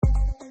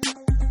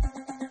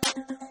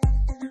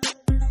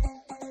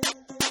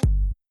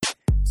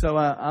So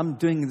I'm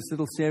doing this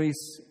little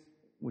series,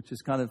 which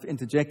is kind of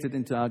interjected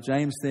into our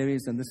James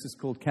series, and this is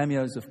called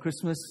Cameos of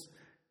Christmas.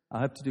 I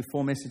hope to do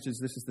 4 messages.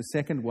 This is the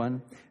second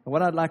one. And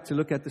what I'd like to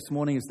look at this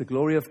morning is the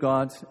glory of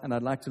God, and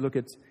I'd like to look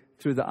at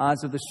through the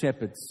eyes of the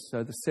shepherds.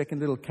 So the second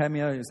little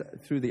cameo is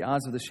through the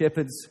eyes of the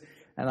shepherds,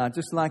 and I'd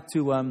just like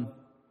to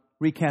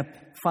recap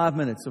 5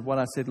 minutes of what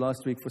I said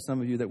last week for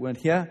some of you that weren't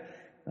here.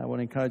 I want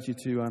to encourage you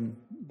to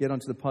get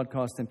onto the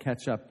podcast and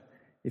catch up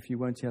if you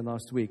weren't here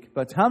last week.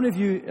 But how many of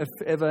you have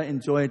ever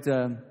enjoyed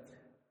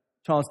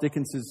Charles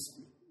Dickens's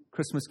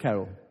Christmas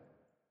Carol?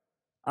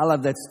 I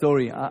love that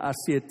story. I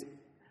see it.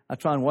 I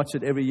try and watch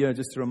it every year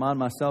just to remind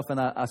myself. And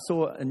I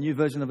saw a new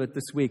version of it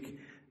this week.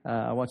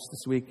 I watched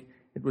this week.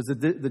 It was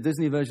the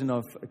Disney version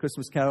of A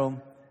Christmas Carol.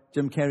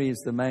 Jim Carrey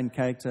is the main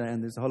character,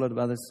 and there's a whole lot of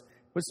others.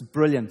 It was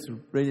brilliant,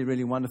 really,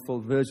 really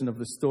wonderful version of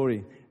the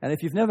story. And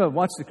if you've never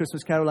watched The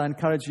Christmas Carol, I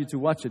encourage you to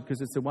watch it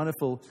because it's a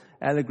wonderful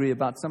allegory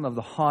about some of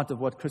the heart of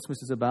what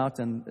Christmas is about.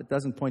 And it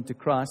doesn't point to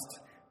Christ,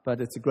 but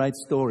it's a great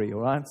story, all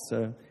right?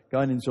 So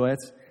go and enjoy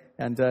it.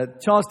 And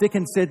Charles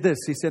Dickens said this.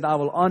 He said, "I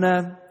will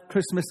honor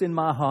Christmas in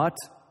my heart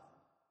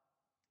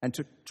and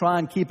to try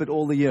and keep it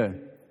all the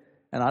year."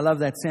 And I love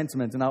that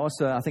sentiment. And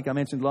I think I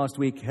mentioned last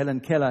week, Helen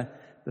Keller,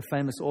 the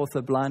famous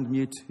author, blind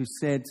mute, who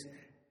said,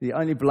 "The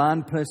only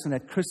blind person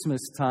at Christmas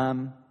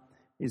time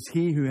is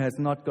he who has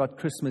not got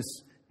Christmas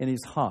in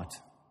his heart."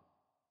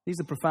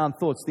 These are profound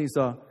thoughts. These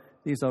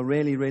are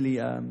really, really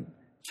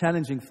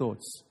challenging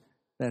thoughts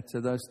that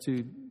those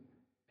two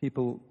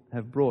people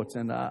have brought.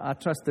 And I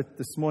trust that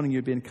this morning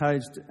you'll be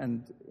encouraged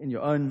and in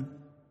your own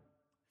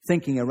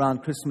thinking around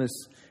Christmas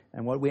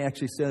and what we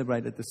actually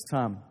celebrate at this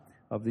time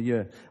of the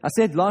year. I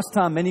said last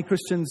time many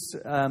Christians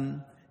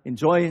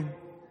enjoy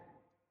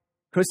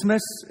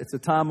Christmas. It's a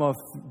time of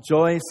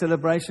joy,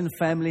 celebration,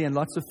 family, and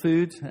lots of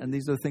food. And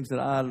these are the things that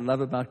I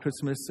love about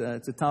Christmas.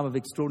 It's a time of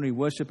extraordinary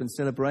worship and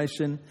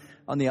celebration.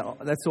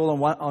 That's all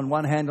on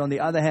one hand. On the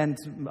other hand,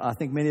 I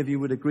think many of you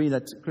would agree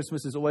that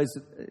Christmas is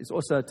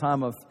also a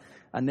time of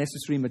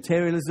unnecessary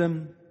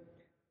materialism,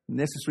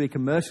 necessary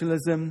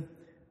commercialism.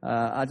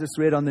 I just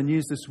read on the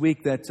news this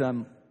week that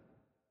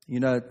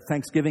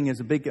Thanksgiving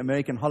is a big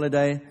American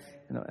holiday.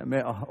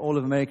 All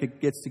of America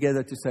gets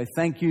together to say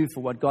thank you for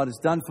what God has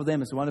done for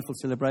them. It's a wonderful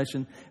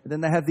celebration. And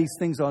then they have these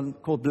things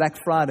called Black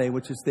Friday,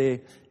 which is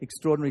their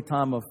extraordinary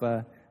time of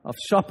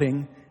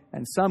shopping.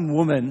 And some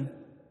woman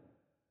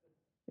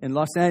in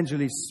Los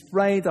Angeles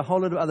sprayed a whole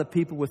lot of other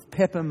people with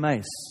pepper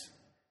mace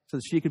so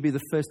that she could be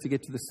the first to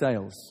get to the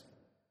sales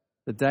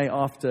the day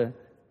after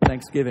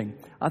Thanksgiving.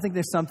 I think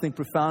there's something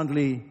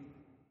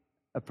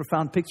a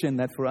profound picture in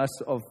that for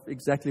us of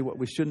exactly what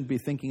we shouldn't be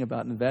thinking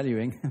about and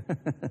valuing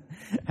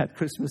at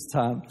Christmas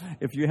time.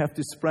 If you have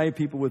to spray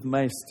people with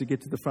mace to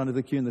get to the front of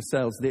the queue in the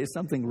sales, there is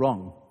something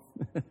wrong.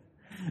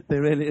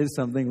 There really is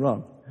something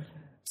wrong.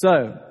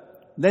 So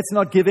let's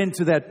not give in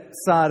to that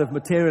side of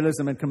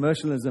materialism and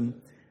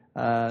commercialism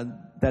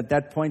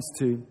that points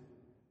to.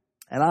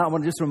 And I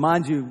want to just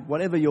remind you,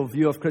 whatever your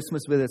view of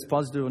Christmas, whether it's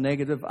positive or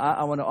negative,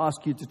 I want to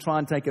ask you to try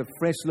and take a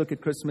fresh look at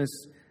Christmas.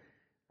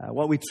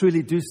 What we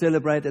truly do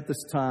celebrate at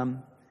this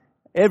time.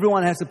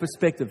 Everyone has a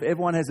perspective.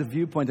 Everyone has a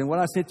viewpoint. And what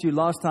I said to you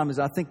last time is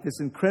I think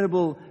there's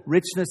incredible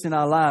richness in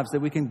our lives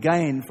that we can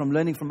gain from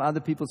learning from other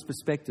people's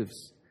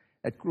perspectives.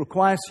 It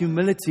requires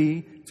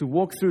humility to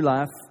walk through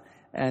life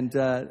and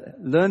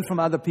learn from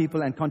other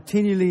people and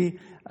continually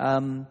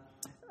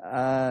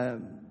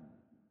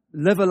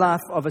live a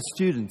life of a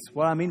student.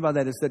 What I mean by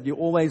that is that you're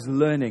always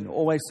learning,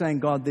 always saying,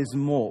 "God, there's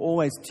more.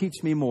 Always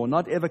teach me more."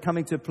 Not ever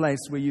coming to a place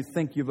where you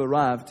think you've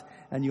arrived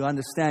and you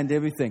understand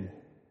everything.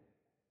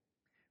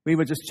 We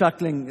were just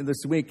chuckling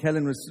this week.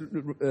 Helen was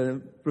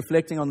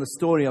reflecting on the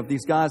story of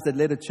these guys that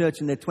led a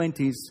church in their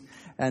 20s,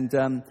 and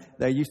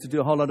they used to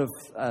do a whole lot of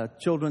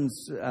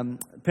children's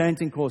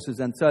parenting courses.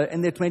 And so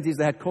in their 20s,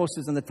 they had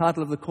courses, and the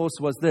title of the course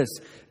was this: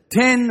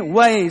 10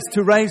 Ways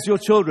to Raise Your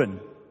Children.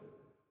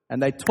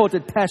 And they taught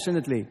it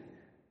passionately.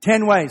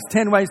 10 ways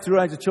to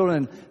raise your children,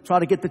 and try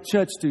to get the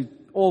church to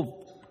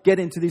all get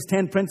into these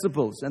 10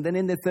 principles. And then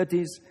in their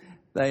 30s,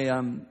 they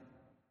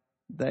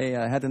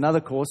had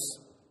another course,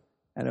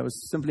 and it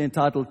was simply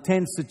entitled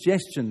 10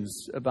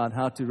 Suggestions About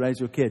How to Raise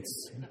Your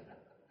Kids.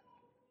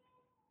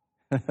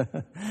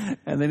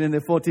 And then in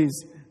their 40s,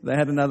 they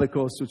had another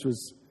course which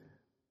was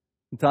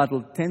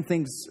entitled 10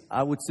 Things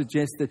I Would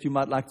Suggest That You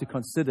Might Like to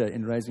Consider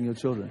in Raising Your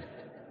Children.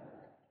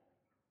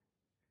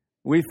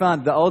 We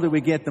found the older we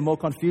get, the more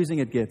confusing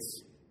it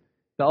gets.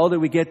 The older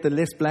we get, the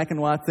less black and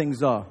white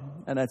things are.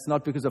 And that's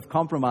not because of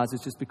compromise,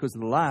 it's just because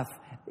life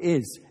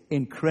is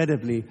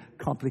incredibly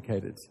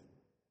complicated.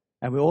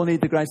 And we all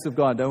need the grace of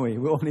God, don't we?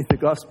 We all need the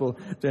gospel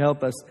to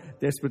help us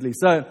desperately.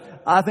 So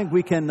I think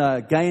we can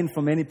gain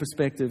from many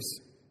perspectives.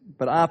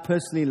 But I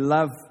personally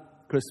love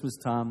Christmas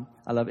time.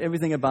 I love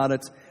everything about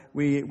it.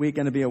 We're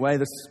going to be away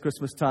this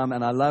Christmas time,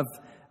 and I love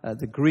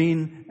the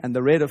green and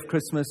the red of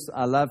Christmas.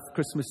 I love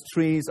Christmas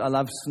trees. I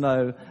love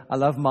snow. I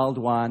love mulled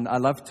wine. I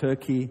love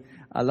turkey.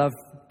 I love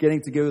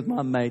getting together with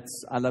my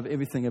mates. I love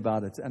everything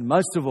about it. And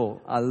most of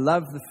all, I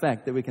love the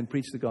fact that we can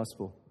preach the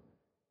gospel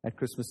at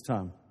Christmas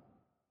time.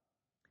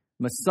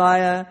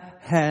 Messiah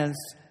has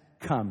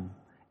come.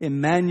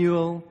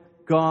 Emmanuel,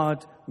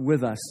 God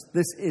with us.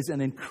 This is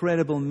an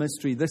incredible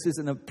mystery. This is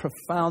a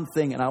profound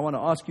thing. And I want to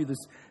ask you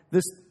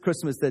this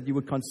Christmas that you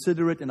would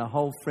consider it in a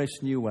whole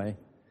fresh new way.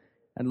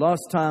 And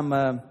last time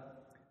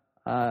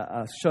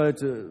I showed,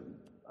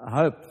 I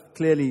hope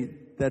clearly,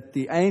 that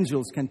the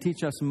angels can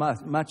teach us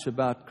much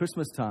about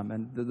Christmas time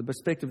and the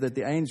perspective that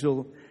the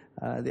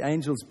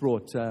angels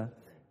brought.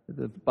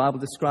 The Bible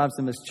describes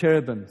them as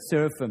cherubim,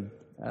 seraphim,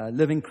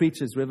 living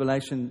creatures.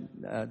 Revelation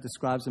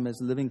describes them as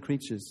living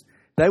creatures.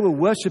 They were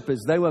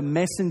worshippers. They were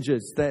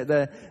messengers.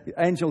 The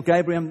angel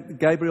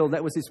Gabriel,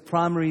 that was his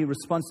primary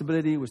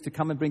responsibility, was to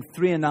come and bring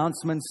 3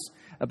 announcements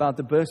about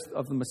the birth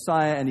of the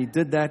Messiah, and he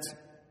did that.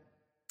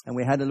 And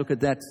we had a look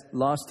at that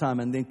last time.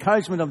 And the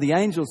encouragement of the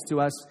angels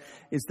to us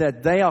is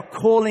that they are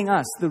calling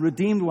us, the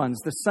redeemed ones,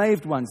 the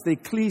saved ones, the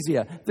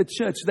ecclesia, the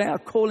church. They are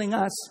calling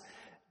us,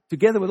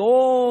 together with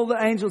all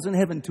the angels in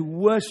heaven, to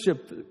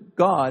worship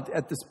God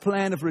at this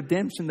plan of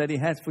redemption that He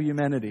has for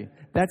humanity.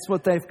 That's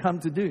what they've come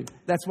to do.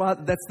 That's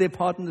their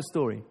part in the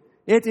story.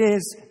 It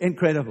is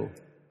incredible.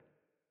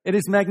 It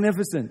is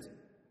magnificent.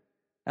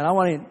 And I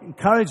want to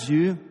encourage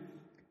you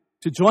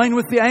to join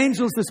with the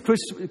angels this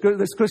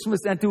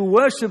Christmas and to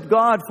worship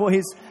God for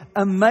His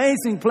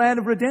amazing plan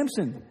of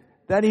redemption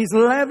that He's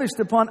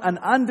lavished upon an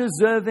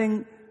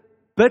undeserving,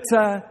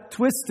 bitter,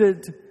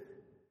 twisted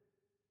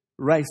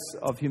race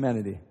of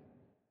humanity.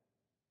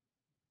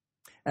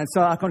 And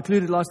so I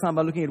concluded last time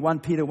by looking at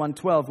 1 Peter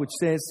 1:12, which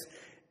says,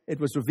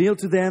 "It was revealed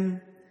to them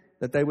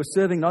that they were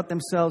serving not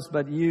themselves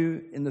but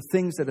you in the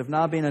things that have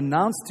now been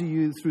announced to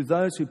you through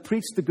those who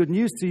preached the good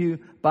news to you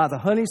by the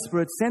Holy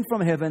Spirit sent from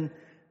heaven,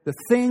 the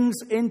things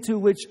into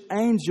which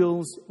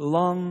angels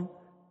long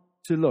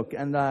to look."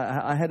 And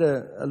I had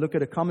a look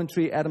at a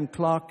commentary. Adam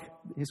Clark,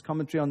 his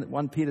commentary on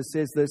 1 Peter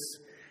says this,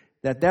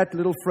 that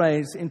little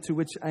phrase, "into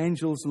which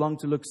angels long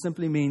to look,"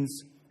 simply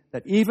means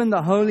that even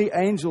the holy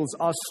angels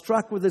are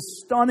struck with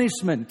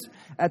astonishment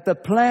at the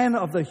plan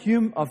of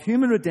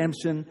human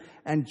redemption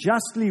and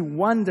justly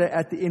wonder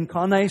at the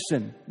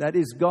incarnation, that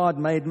is God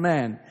made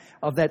man,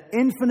 of that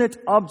infinite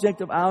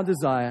object of our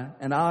desire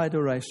and our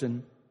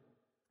adoration.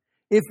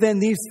 If then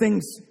these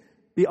things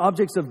be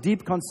objects of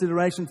deep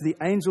consideration to the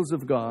angels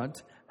of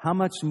God, how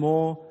much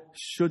more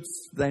should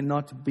they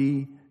not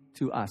be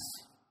to us?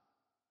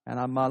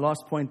 And my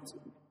last point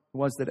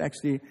was that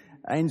actually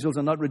angels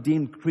are not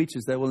redeemed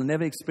creatures. They will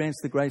never experience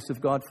the grace of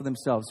God for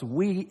themselves.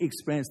 We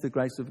experience the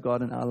grace of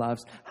God in our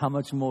lives. How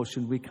much more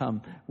should we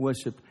come,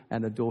 worship,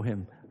 and adore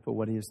Him for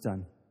what He has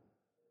done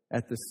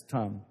at this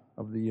time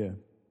of the year?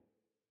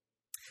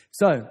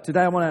 So,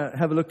 today I want to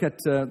have a look at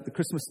the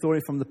Christmas story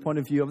from the point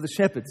of view of the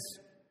shepherds.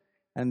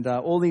 And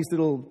all these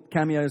little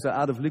cameos are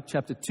out of Luke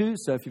chapter 2.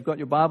 So if you've got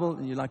your Bible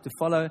and you'd like to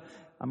follow,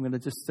 I'm going to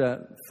just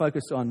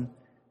focus on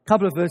a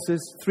couple of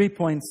verses, 3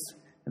 points,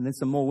 and then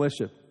some more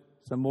worship,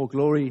 some more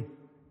glory.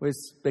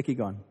 Where's Becky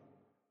gone?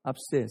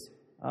 Upstairs.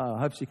 Oh, I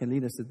hope she can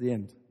lead us at the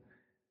end.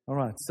 All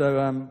right,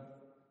 so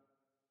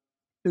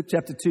Luke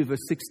chapter 2,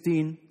 verse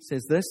 16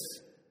 says this.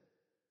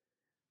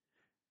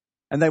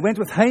 "And they went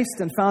with haste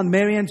and found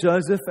Mary and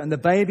Joseph and the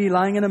baby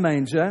lying in a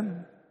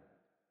manger.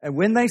 And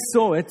when they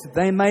saw it,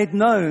 they made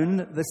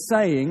known the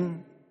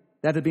saying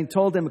that had been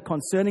told them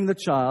concerning the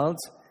child.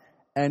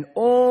 And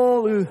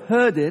all who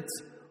heard it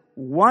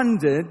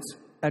wondered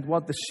at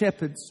what the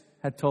shepherds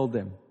had told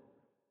them."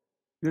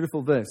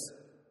 Beautiful verse.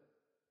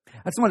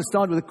 I just want to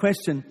start with a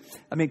question.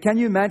 I mean, can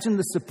you imagine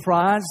the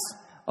surprise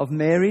of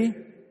Mary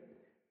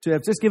to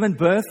have just given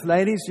birth?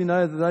 Ladies, you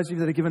know, those of you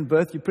that have given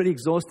birth, you're pretty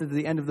exhausted at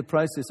the end of the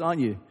process,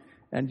 aren't you?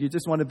 And you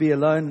just want to be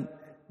alone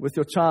with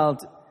your child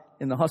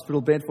in the hospital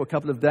bed for a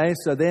couple of days.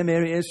 So there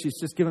Mary is. She's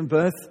just given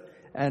birth.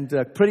 And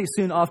pretty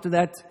soon after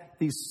that,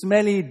 these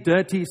smelly,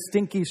 dirty,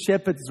 stinky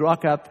shepherds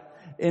rock up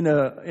in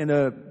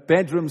a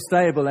bedroom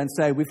stable and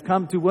say, "We've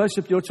come to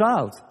worship your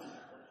child."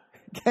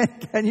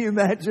 Can you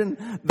imagine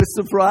the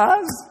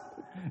surprise?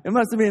 It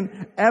must have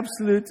been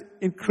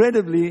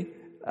incredibly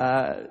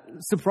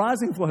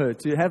surprising for her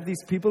to have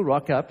these people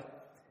rock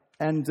up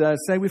and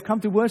say, "We've come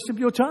to worship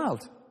your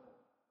child."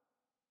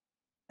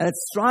 And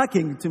it's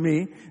striking to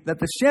me that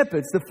the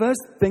shepherds, the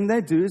first thing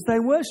they do is they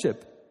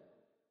worship.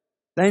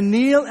 They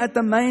kneel at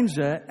the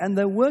manger and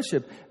they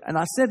worship. And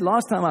I said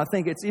last time, I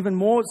think it's even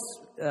more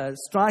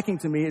striking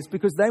to me is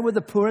because they were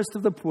the poorest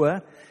of the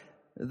poor.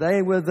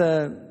 They were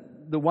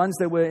the ones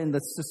that were in the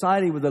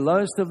society with the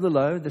lowest of the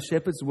low, the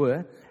shepherds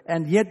were.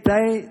 And yet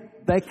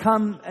they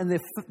come and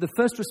the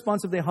first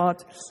response of their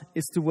heart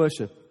is to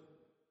worship.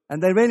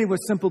 And they really were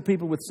simple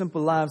people with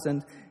simple lives.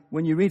 And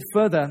when you read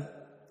further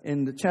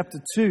in chapter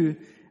 2,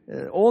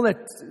 all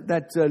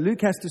that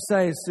Luke has to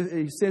say is,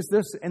 he says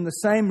this, "In the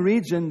same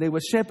region there were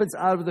shepherds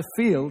out of the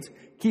field,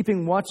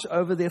 keeping watch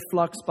over their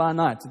flocks by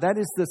night." That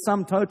is the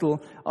sum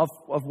total of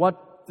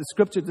what the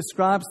Scripture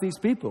describes these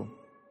people,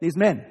 these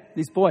men,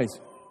 these boys.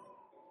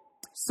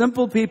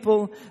 Simple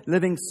people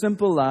living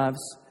simple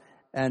lives,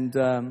 and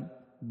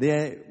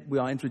there we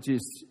are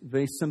introduced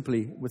very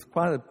simply, with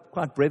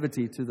quite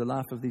brevity, to the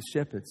life of these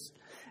shepherds.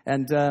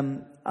 And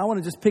I want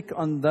to just pick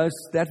on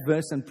that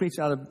verse and preach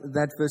out of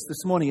that verse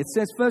this morning. It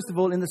says, first of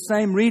all, in the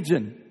same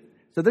region.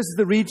 So this is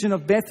the region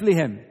of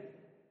Bethlehem.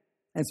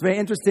 And it's very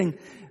interesting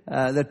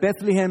that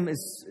Bethlehem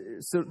is,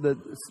 so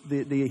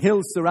the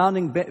hills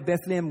surrounding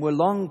Bethlehem were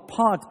long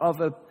part of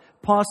a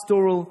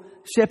pastoral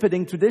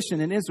shepherding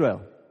tradition in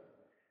Israel.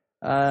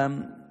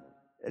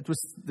 It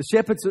was the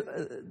shepherds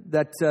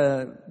that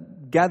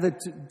gathered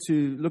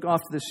to look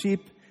after the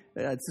sheep.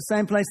 It's the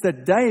same place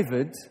that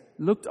David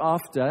looked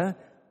after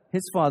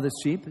his father's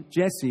sheep,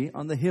 Jesse,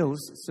 on the hills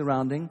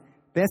surrounding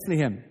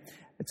Bethlehem.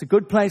 It's a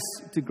good place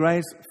to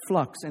graze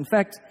flocks. In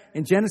fact,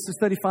 in Genesis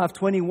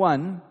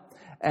 35:21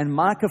 and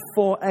Micah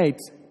 4:8,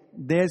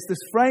 there's this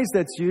phrase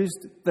that's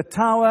used, the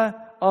Tower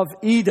of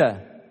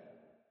Eder,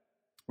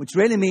 which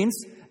really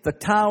means the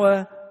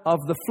Tower of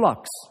the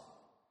Flocks.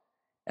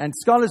 And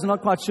scholars are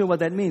not quite sure what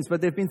that means, but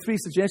there have been three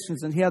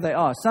suggestions, and here they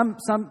are. Some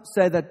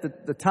say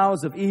that the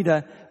Towers of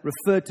Eder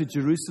refer to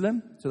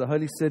Jerusalem, to the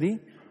holy city,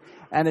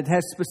 and it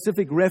has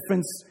specific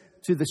reference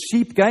to the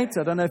sheep gate.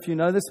 I don't know if you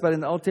know this, but in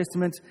the Old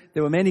Testament,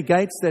 there were many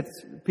gates that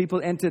people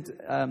entered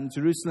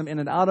Jerusalem in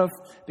and out of,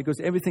 because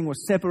everything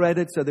was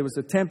separated. So there was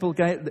the temple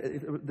gate.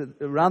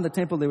 Around the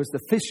temple, there was the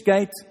fish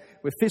gate,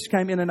 where fish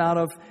came in and out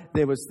of.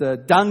 There was the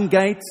dung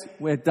gate,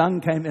 where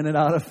dung came in and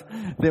out of.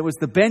 There was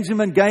the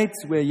Benjamin gate,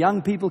 where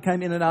young people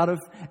came in and out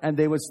of. And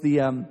there was the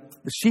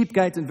sheep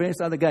gate and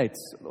various other gates,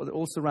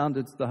 all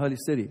surrounded the holy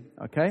city.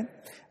 Okay?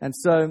 And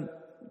so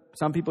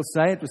some people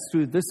say it was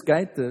through this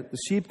gate, the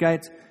sheep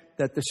gate,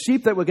 that the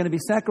sheep that were going to be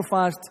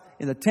sacrificed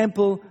in the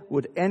temple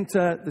would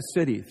enter the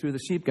city through the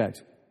sheep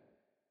gate.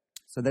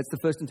 So that's the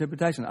first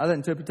interpretation. Other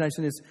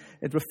interpretation is,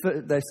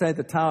 they say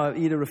the Tower of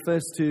Eder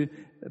refers to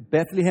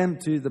Bethlehem,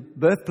 to the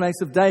birthplace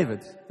of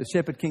David, the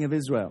shepherd king of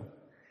Israel.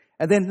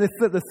 And then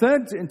the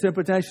third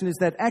interpretation is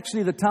that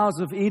actually the Towers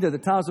of Eder, the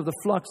Towers of the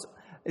Flocks,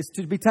 is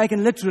to be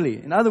taken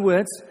literally. In other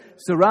words,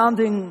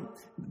 surrounding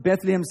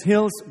Bethlehem's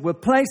hills were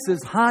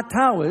places, high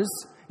towers,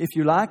 if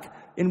you like,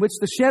 in which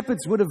the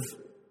shepherds would have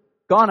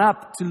gone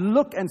up to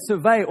look and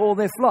survey all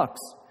their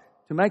flocks,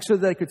 to make sure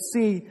they could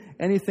see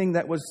anything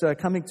that was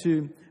coming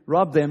to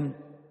rob them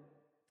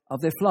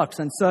of their flocks.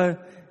 And so,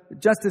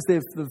 just as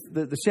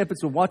the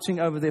shepherds were watching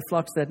over their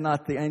flocks that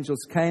night, the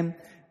angels came.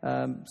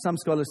 Some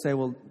scholars say,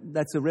 well,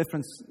 that's a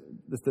reference,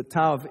 the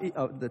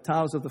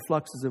towers of the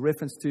flocks is a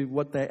reference to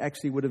what they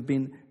actually would have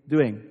been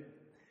doing.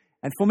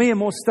 And for me, a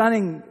more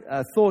stunning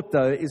thought,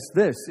 though, is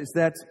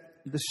that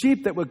the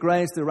sheep that were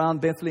grazed around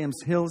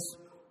Bethlehem's hills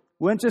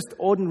weren't just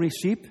ordinary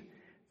sheep.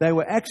 They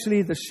were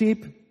actually the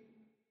sheep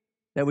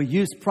that were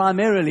used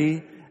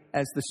primarily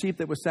as the sheep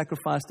that were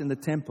sacrificed in the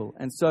temple.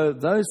 And so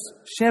those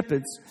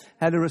shepherds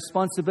had a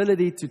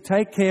responsibility to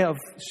take care of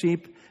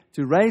sheep,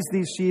 to raise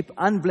these sheep,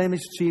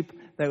 unblemished sheep.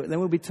 They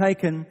will be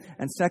taken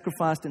and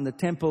sacrificed in the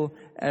temple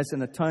as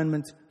an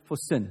atonement for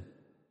sin.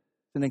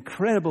 It's an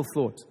incredible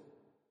thought,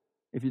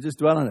 if you just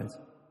dwell on it.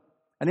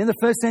 And in the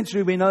first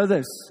century, we know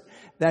this,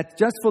 that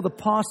just for the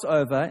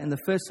Passover in the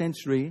first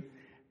century,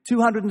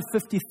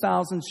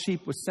 250,000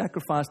 sheep were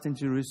sacrificed in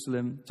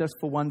Jerusalem just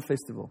for one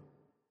festival.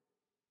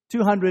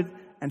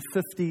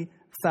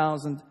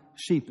 250,000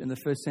 sheep in the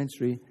first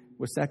century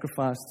were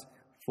sacrificed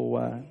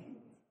for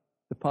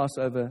the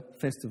Passover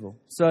festival.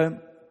 So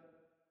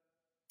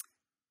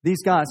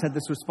these guys had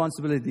this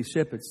responsibility, these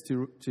shepherds,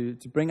 to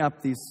bring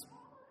up these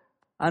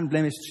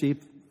unblemished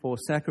sheep for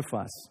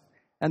sacrifice.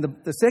 And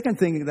the second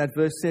thing that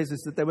verse says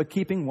is that they were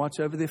keeping watch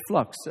over their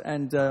flocks.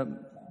 And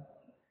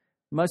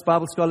most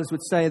Bible scholars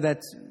would say that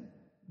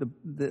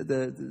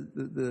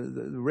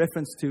the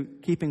reference to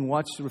keeping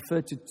watch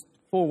referred to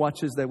 4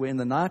 watches that were in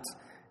the night,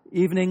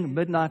 evening,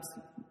 midnight,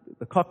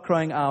 the cock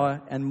crowing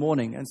hour, and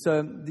morning. And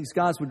so these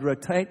guys would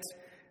rotate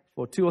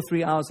for 2 or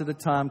 3 hours at a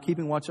time,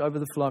 keeping watch over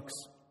the flocks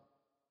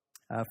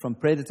from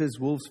predators,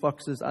 wolves,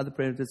 foxes, other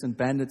predators, and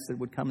bandits that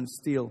would come and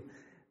steal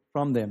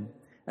from them.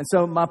 And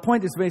so my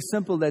point is very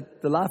simple,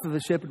 that the life of a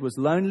shepherd was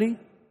lonely,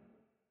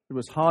 it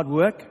was hard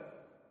work,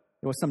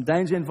 there was some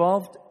danger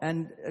involved,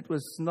 and it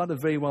was not a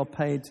very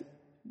well-paid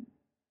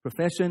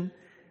profession.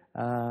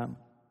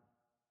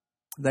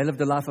 They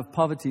lived a life of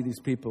poverty, these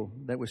people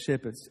that were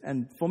shepherds.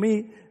 And for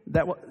me,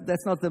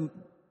 that's not the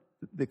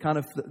kind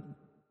of,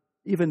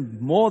 even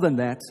more than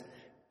that,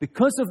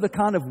 because of the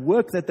kind of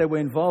work that they were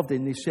involved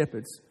in, these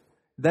shepherds,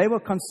 they were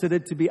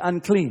considered to be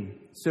unclean,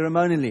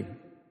 ceremonially,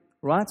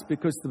 right?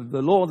 Because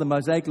the law, the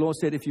Mosaic law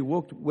said if you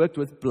worked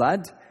with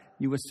blood,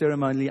 you were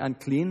ceremonially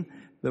unclean.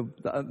 The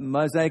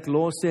Mosaic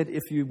law said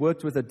if you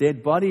worked with a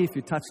dead body, if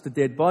you touched a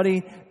dead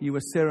body, you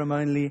were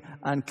ceremonially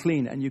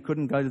unclean and you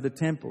couldn't go to the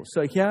temple.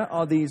 So here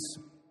are these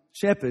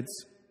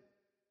shepherds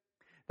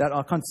that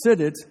are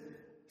considered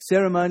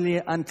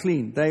ceremonially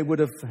unclean. They would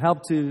have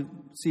helped to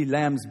see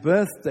lambs'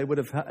 birth. They would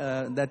have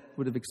that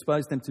would have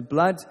exposed them to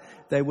blood.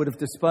 They would have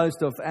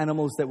disposed of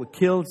animals that were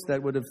killed.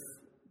 That would have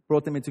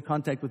brought them into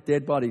contact with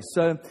dead bodies.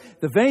 So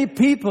the very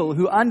people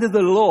who under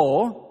the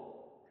law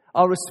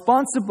are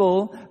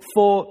responsible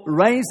for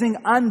raising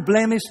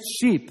unblemished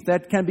sheep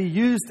that can be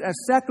used as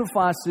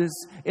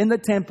sacrifices in the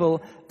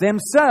temple,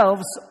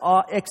 themselves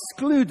are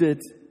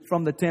excluded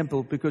from the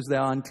temple because they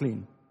are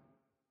unclean.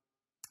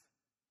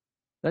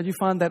 Don't you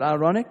find that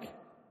ironic?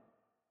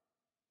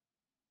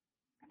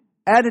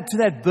 Added to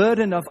that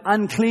burden of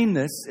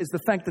uncleanness is the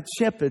fact that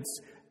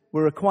shepherds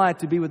were required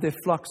to be with their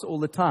flocks all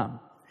the time.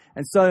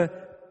 And so,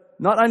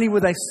 not only were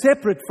they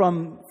separate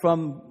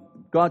from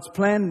God's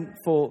plan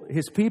for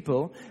His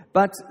people,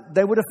 but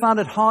they would have found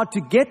it hard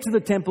to get to the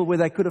temple where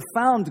they could have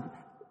found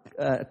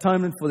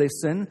atonement for their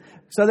sin.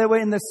 So they were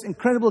in this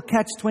incredible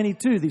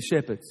catch-22, these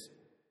shepherds.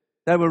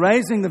 They were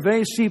raising the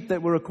very sheep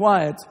that were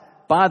required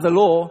by the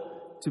law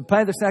to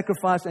pay the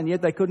sacrifice, and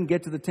yet they couldn't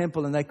get to the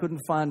temple and they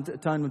couldn't find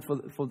atonement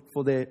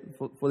for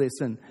their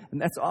sin. And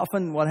that's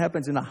often what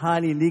happens in a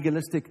highly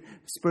legalistic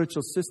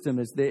spiritual system,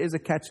 is there is a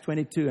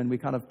catch-22 and we're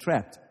kind of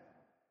trapped.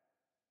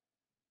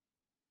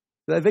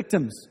 They're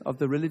victims of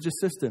the religious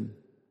system.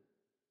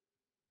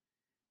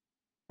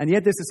 And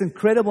yet there's this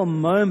incredible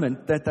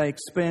moment that they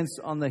experience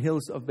on the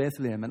hills of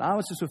Bethlehem. And I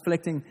was just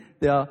reflecting,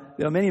 there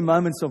are many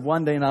moments of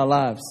wonder in our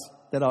lives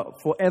that are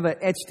forever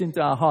etched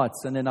into our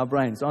hearts and in our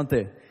brains, aren't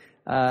there?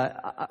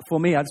 For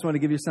me, I just want to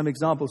give you some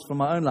examples from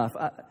my own life.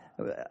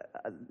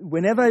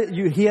 Whenever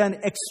you hear an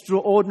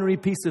extraordinary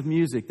piece of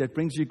music that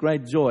brings you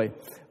great joy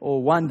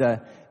or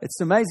wonder,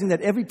 it's amazing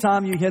that every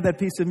time you hear that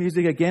piece of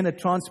music again, it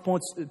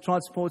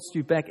transports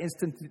you back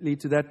instantly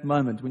to that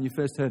moment when you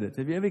first heard it.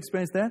 Have you ever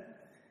experienced that?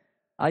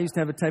 I used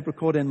to have a tape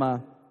recorder in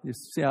you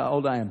see how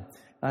old I am.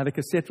 I had a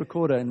cassette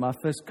recorder in my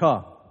first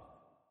car.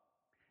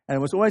 And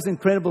it was always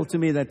incredible to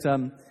me that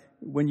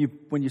when you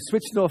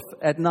switched it off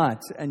at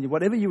night, and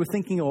whatever you were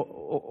thinking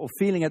or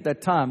feeling at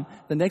that time,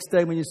 the next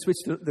day when you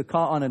switched the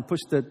car on and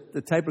pushed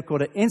the tape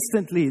recorder,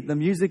 instantly the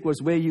music was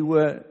where you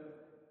were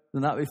the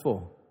night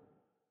before.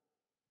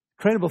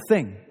 Incredible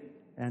thing.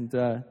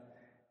 And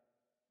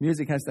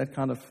music has that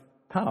kind of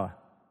power,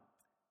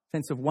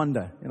 sense of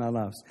wonder in our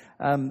lives.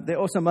 There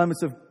are also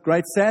moments of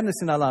great sadness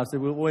in our lives that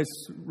we'll always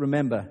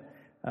remember.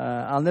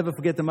 I'll never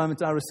forget the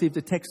moment I received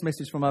a text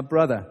message from my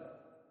brother.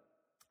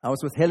 I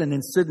was with Helen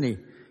in Sydney.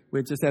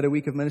 We just had a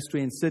week of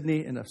ministry in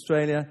Sydney, in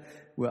Australia.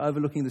 We're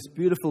overlooking this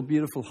beautiful,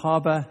 beautiful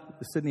harbour.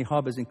 The Sydney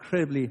harbour is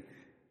incredibly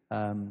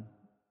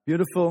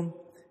beautiful.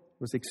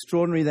 It was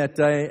extraordinary that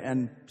day,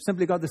 and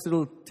simply got this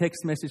little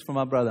text message from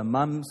my brother: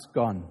 Mum's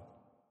gone.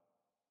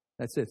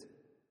 That's it.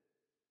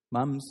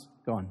 Mum's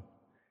gone.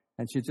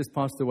 And she just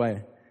passed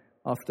away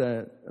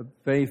after a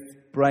very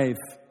brave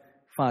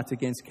fight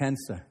against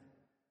cancer.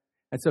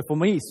 And so for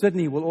me,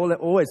 Sydney will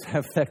always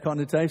have that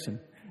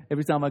connotation.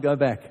 Every time I go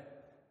back,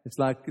 it's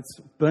like it's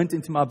burnt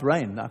into my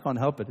brain. I can't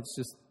help it. It's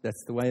just,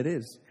 that's the way it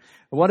is.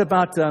 But what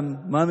about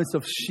moments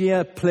of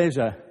sheer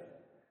pleasure?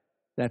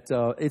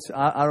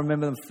 I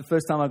remember the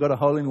first time I got a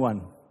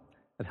hole-in-one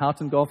at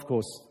Houghton Golf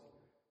Course.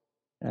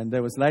 And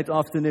there was late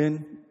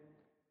afternoon,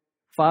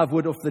 5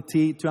 wood off the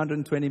tee,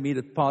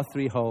 220-meter par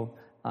 3 hole.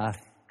 I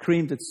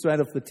creamed it straight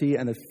off the tee,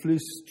 and it flew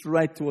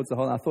straight towards the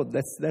hole. I thought,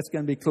 that's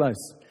going to be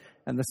close.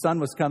 And the sun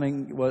was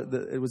coming. Well,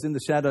 it was in the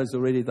shadows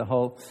already, the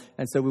hole.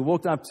 And so we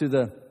walked up to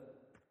the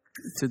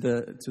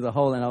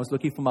hole, and I was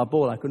looking for my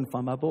ball. I couldn't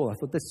find my ball. I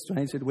thought, that's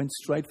strange. It went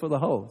straight for the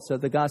hole. So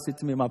the guy said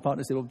to me, my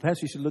partner said, well,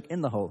 perhaps you should look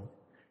in the hole.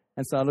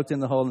 And so I looked in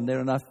the hole, and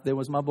there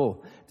was my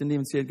ball. Didn't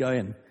even see it go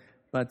in.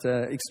 But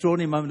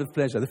extraordinary moment of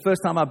pleasure. The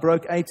first time I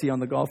broke 80 on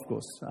the golf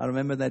course, I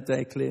remember that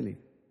day clearly.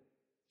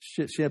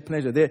 Sheer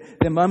pleasure. There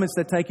are moments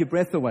that take your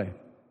breath away.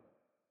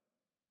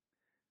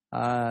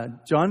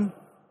 John,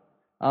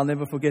 I'll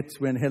never forget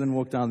when Helen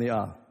walked down the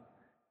aisle.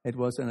 It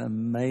was an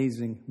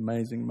amazing,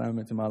 amazing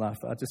moment in my life.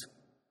 I just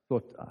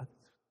thought,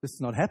 this is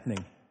not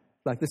happening.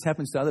 Like this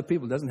happens to other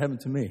people, it doesn't happen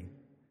to me.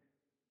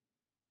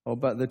 Or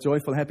but the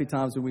joyful, happy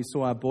times when we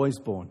saw our boys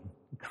born.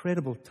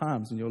 Incredible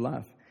times in your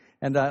life.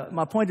 And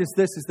my point is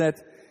this, is that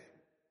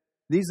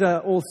these are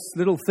all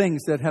little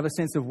things that have a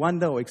sense of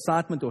wonder or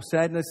excitement or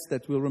sadness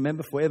that we'll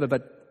remember forever.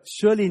 But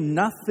surely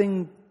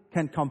nothing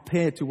can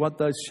compare to what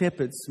those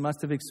shepherds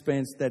must have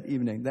experienced that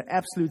evening. The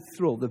absolute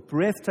thrill, the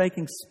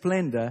breathtaking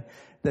splendor,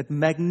 that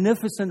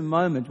magnificent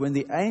moment when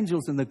the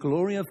angels and the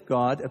glory of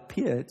God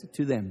appeared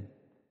to them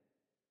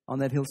on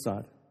that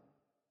hillside.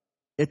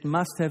 It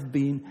must have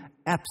been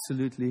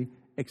absolutely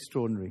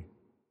extraordinary.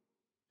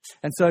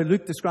 And so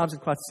Luke describes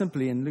it quite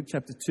simply in Luke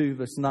chapter 2,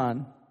 verse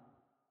 9.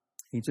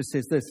 He just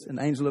says this: an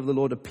angel of the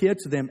Lord appeared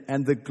to them,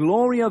 and the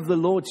glory of the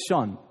Lord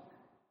shone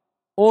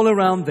all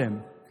around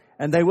them,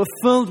 and they were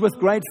filled with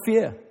great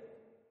fear.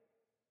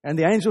 And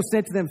the angel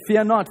said to them,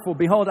 fear not, for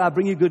behold, I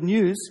bring you good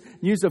news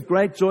of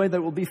great joy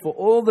that will be for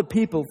all the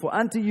people. For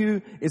unto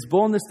you is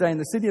born this day in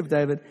the city of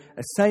David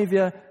a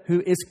Savior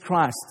who is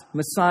Christ,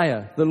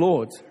 Messiah, the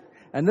Lord.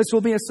 And this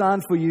will be a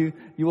sign for you.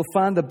 You will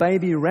find the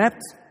baby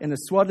wrapped in a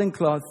swaddling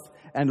cloth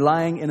and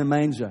lying in a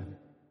manger.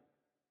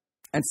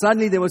 And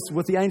suddenly there was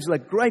with the angel a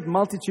great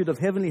multitude of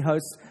heavenly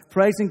hosts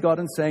praising God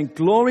and saying,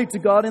 glory to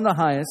God in the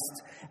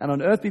highest, and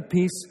on earth be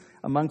peace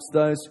amongst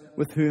those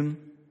with whom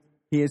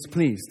He is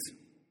pleased.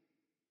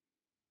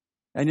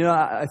 And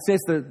it says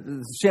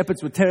the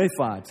shepherds were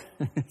terrified.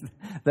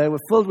 They were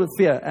filled with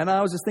fear. And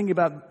I was just thinking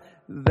about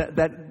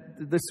that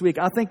this week.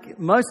 I think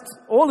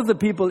all of the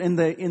people in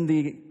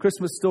the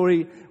Christmas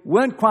story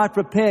weren't quite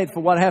prepared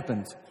for what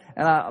happened.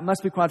 And I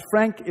must be quite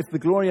frank, if the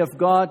glory of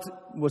God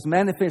was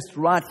manifest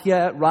right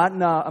here, right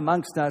now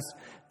amongst us,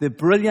 the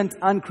brilliant,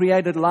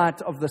 uncreated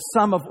light of the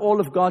sum of all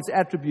of God's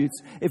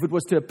attributes, if it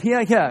was to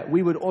appear here,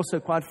 we would also,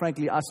 quite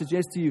frankly, I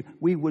suggest to you,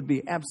 we would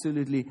be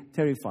absolutely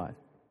terrified.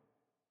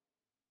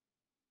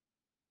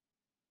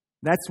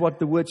 That's what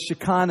the word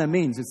Shekinah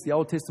means. It's the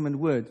Old Testament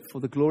word for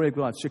the glory of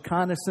God.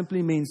 Shekinah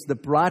simply means the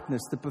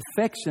brightness, the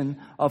perfection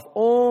of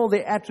all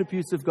the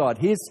attributes of God.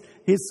 His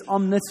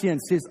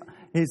omniscience,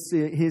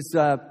 His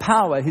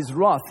power, His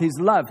wrath, His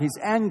love, His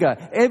anger,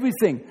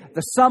 everything.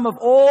 The sum of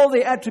all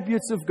the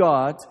attributes of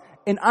God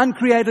in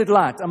uncreated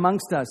light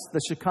amongst us.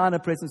 The Shekinah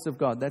presence of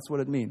God. That's what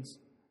it means.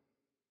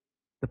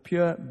 The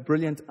pure,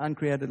 brilliant,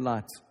 uncreated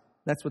light.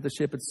 That's what the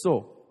shepherds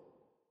saw.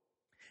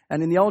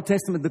 And in the Old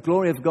Testament, the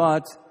glory of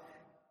God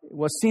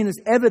was seen as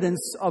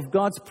evidence of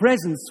God's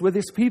presence with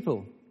His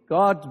people.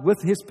 God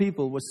with His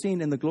people was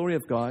seen in the glory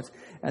of God.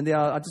 And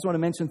I just want to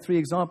mention 3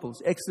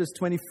 examples. Exodus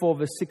 24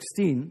 verse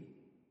 16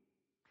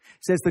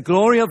 says, the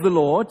glory of the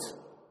Lord,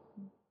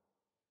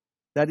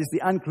 that is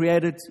the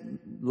uncreated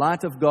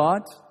light of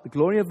God, the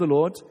glory of the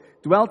Lord,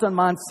 dwelt on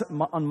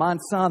Mount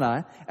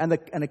Sinai, and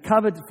it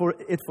covered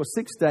it for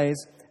 6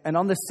 days. And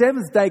on the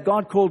 7th day,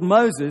 God called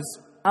Moses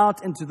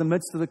out into the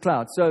midst of the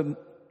cloud. So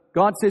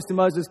God says to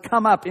Moses,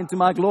 come up into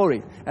my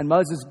glory. And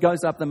Moses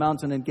goes up the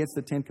mountain and gets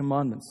the 10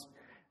 commandments.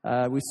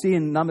 We see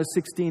in Numbers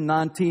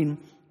 16:19,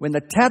 when the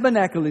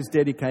tabernacle is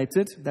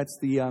dedicated, that's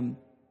the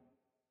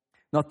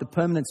not the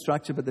permanent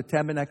structure, but the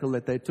tabernacle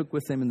that they took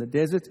with them in the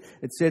desert.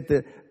 It said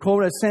the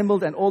Korah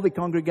assembled and all the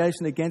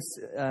congregation against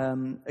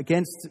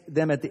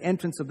them at the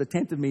entrance of the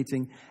tent of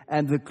meeting,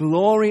 and the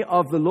glory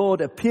of the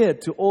Lord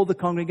appeared to all the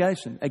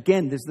congregation.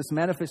 Again, there's this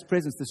manifest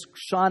presence, this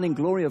shining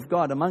glory of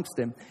God amongst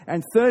them.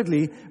 And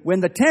thirdly,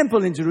 when the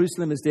temple in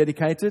Jerusalem is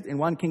dedicated, in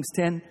 1 Kings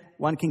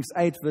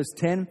 8 verse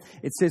 10,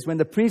 it says, when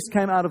the priest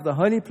came out of the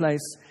holy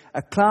place,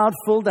 a cloud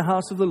filled the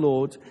house of the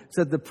Lord,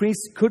 so that the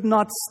priest could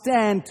not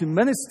stand to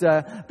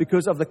minister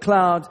because of the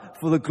cloud,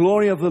 for the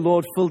glory of the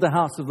Lord filled the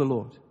house of the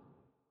Lord.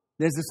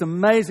 There's this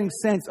amazing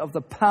sense of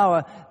the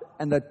power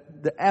and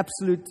the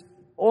absolute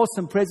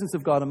awesome presence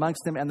of God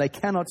amongst them, and they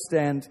cannot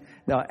stand.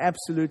 They are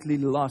absolutely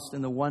lost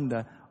in the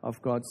wonder of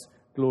God's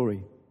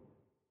glory.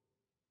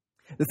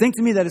 The thing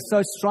to me that is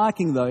so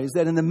striking, though, is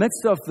that in the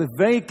midst of the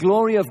very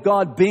glory of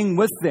God being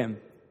with them,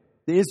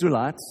 the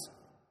Israelites,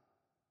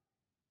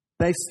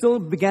 they still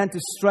began to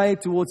stray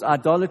towards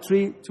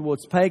idolatry,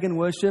 towards pagan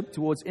worship,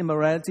 towards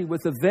immorality, with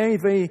the very,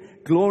 very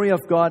glory of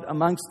God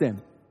amongst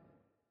them.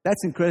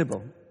 That's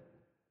incredible.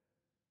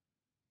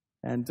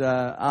 And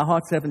our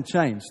hearts haven't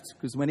changed,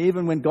 because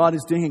even when God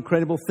is doing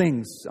incredible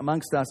things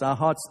amongst us, our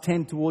hearts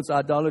tend towards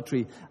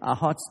idolatry, our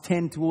hearts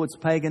tend towards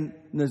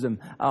paganism,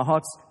 our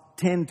hearts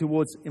tend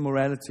towards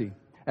immorality.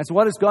 And so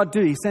what does God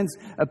do? He sends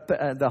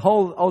the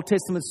whole Old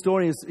Testament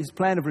story is His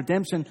plan of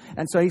redemption.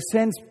 And so He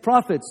sends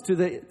prophets to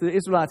the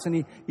Israelites, and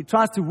he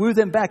tries to woo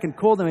them back and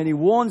call them, and He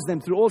warns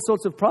them through all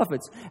sorts of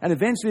prophets. And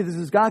eventually there's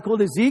this guy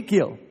called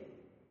Ezekiel.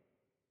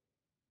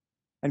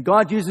 And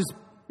God uses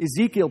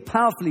Ezekiel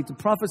powerfully to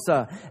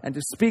prophesy and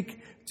to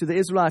speak to the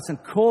Israelites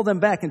and call them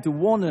back and to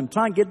warn them,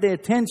 try and get their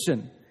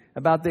attention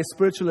about their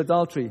spiritual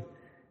adultery.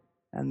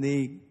 And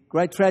the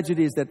great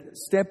tragedy is that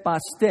step by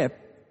step,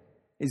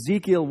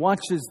 Ezekiel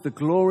watches the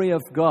glory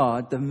of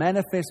God, the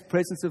manifest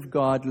presence of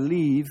God,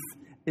 leave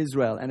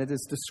Israel. And it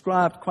is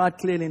described quite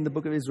clearly in the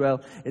book of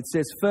Israel. It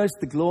says first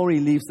the glory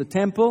leaves the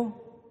temple.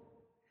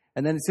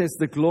 And then it says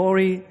the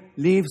glory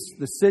leaves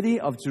the city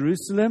of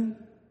Jerusalem.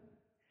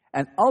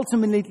 And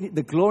ultimately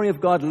the glory of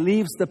God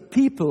leaves the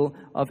people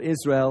of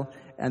Israel.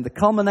 And the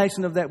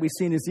culmination of that we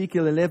see in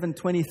Ezekiel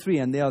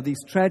 11:23. And there are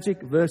these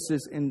tragic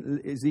verses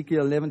in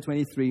Ezekiel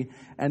 11:23.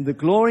 And the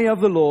glory of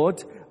the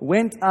Lord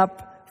went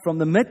up from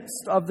the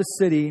midst of the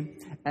city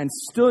and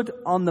stood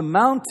on the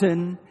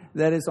mountain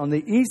that is on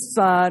the east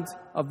side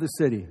of the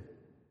city.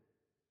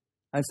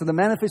 And so the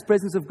manifest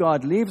presence of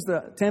God leaves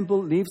the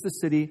temple, leaves the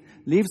city,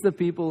 leaves the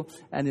people,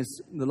 and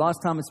the last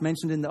time it's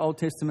mentioned in the Old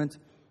Testament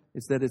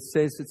is that it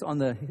says it's on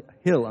the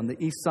hill, on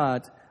the east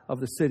side of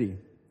the city.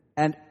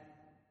 And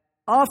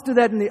after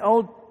that in the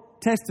Old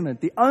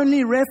Testament, the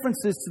only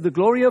references to the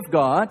glory of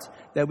God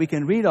that we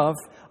can read of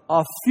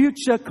are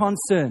future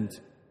concerned.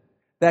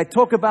 They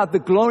talk about the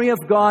glory of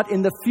God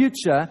in the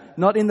future,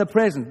 not in the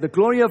present. The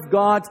glory of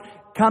God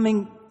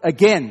coming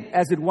again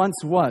as it once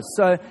was.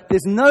 So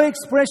there's no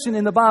expression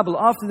in the Bible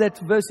after that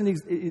verse in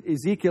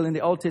Ezekiel in the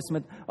Old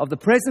Testament of the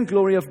present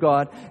glory of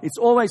God. It's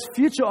always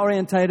future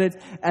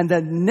orientated. And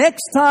the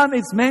next time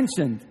it's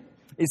mentioned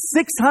is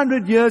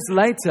 600 years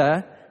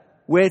later,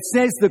 where it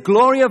says the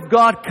glory of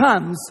God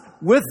comes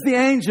with the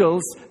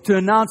angels to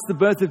announce the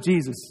birth of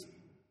Jesus.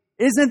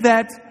 Isn't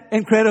that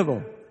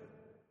incredible?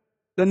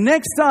 The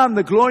next time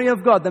the glory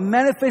of God, the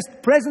manifest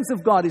presence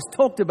of God is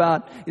talked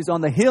about is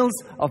on the hills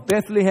of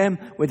Bethlehem,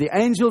 where the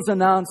angels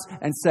announce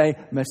and say,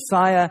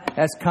 Messiah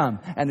has come.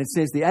 And it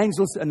says the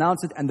angels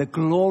announce it and the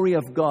glory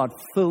of God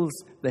fills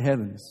the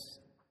heavens.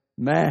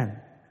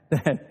 Man,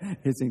 that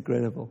is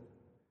incredible.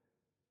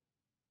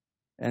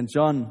 And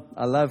John,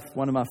 I love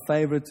one of my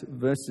favorite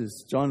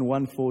verses, John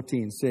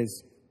 1:14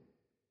 says,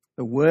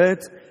 the Word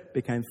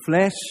became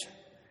flesh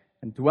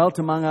and dwelt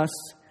among us,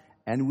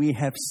 and we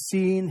have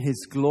seen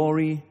His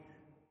glory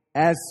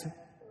as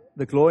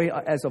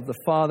of the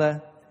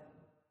Father,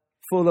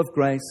 full of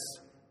grace,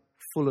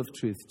 full of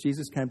truth.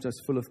 Jesus came to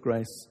us full of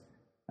grace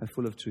and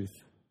full of truth.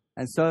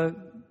 And so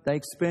they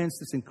experienced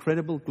this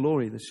incredible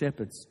glory, the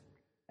shepherds.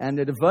 And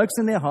it evokes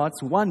in their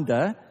hearts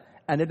wonder,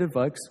 and it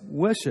evokes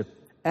worship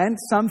and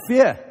some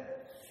fear,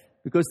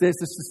 because there's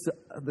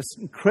this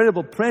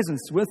incredible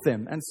presence with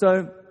them. And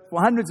so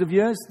for hundreds of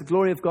years, the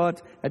glory of God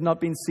had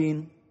not been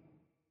seen,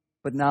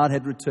 but now it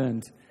had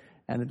returned,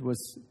 and it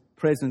was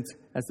present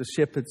as the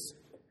shepherds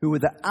who were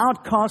the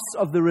outcasts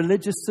of the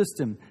religious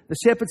system, the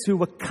shepherds who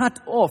were cut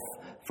off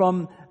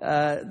from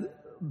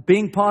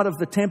being part of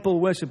the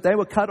temple worship. They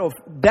were cut off.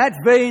 That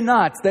very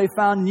night, they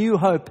found new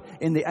hope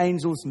in the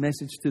angel's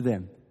message to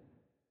them,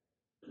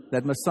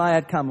 that Messiah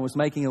had come and was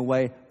making a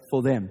way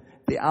for them,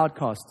 the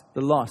outcast,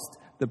 the lost,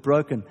 the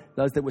broken,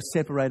 those that were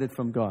separated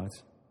from God.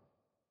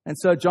 And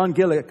so John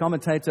Gill, a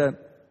commentator,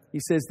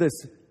 he says this.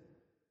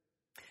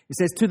 He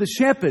says, to the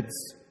shepherds,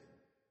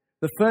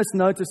 the first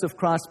notice of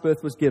Christ's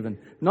birth was given.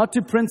 Not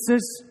to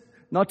princes,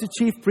 not to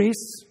chief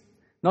priests,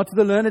 not to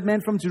the learned men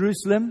from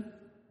Jerusalem,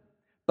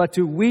 but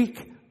to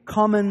weak,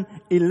 common,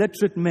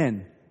 illiterate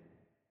men,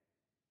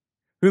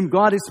 whom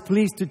God is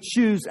pleased to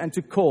choose and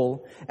to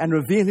call and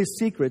reveal His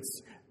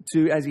secrets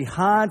to, as He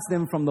hides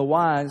them from the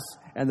wise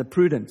and the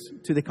prudent,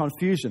 to their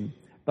confusion,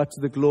 but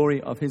to the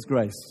glory of His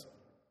grace.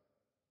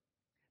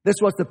 This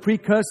was the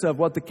precursor of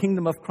what the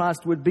kingdom of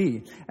Christ would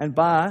be,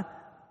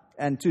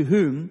 and to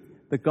whom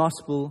the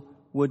gospel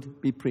would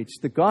be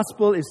preached. The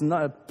gospel is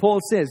not, Paul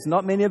says,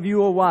 not many of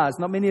you are wise,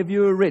 not many of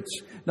you are rich,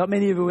 not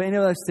many of you are any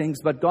of those things,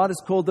 but God has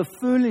called the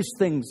foolish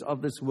things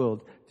of this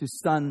world to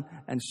stun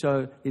and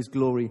show His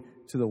glory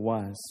to the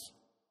wise.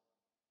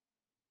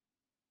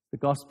 The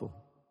gospel.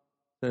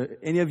 So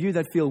any of you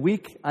that feel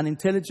weak,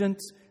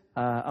 unintelligent,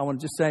 I want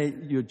to just say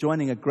you're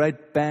joining a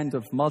great band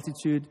of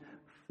multitude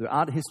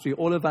throughout history.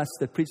 All of us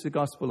that preach the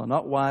gospel are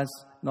not wise.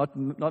 Not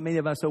many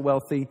of us are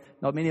wealthy.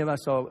 Not many of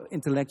us are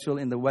intellectual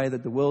in the way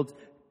that the world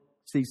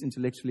sees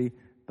intellectually.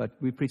 But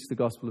we preach the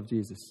gospel of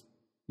Jesus.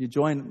 You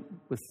join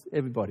with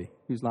everybody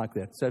who's like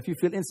that. So if you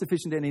feel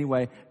insufficient in any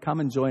way, come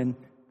and join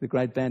the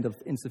great band of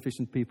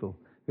insufficient people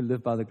who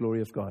live by the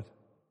glory of God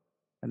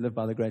and live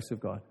by the grace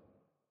of God.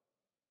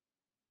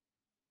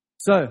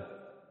 So,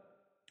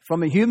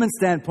 from a human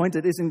standpoint,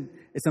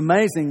 it's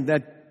amazing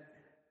that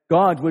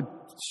God would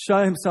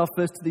show Himself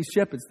first to these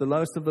shepherds, the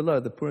lowest of the low,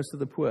 the poorest of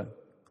the poor.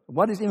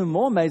 What is even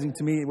more amazing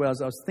to me,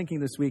 as I was thinking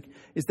this week,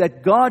 is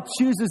that God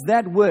chooses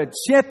that word,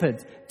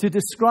 shepherd, to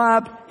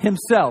describe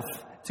Himself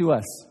to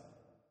us.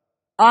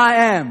 I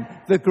am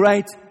the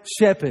great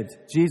shepherd,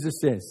 Jesus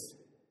says.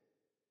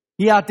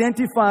 He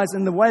identifies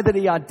in the way that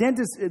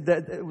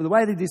the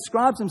way that He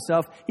describes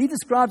Himself, He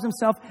describes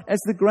Himself as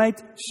the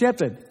great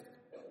shepherd.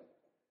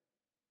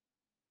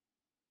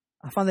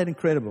 I find that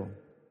incredible.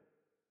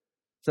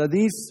 So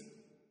these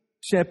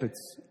shepherds,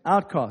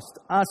 outcast,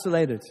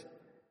 isolated,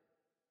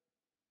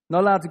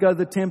 not allowed to go to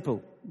the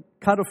temple,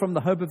 cut off from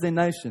the hope of their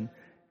nation,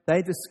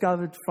 they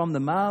discovered from the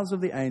mouths of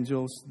the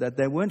angels that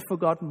they weren't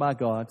forgotten by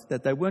God,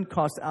 that they weren't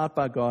cast out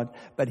by God,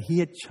 but He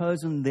had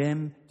chosen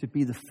them to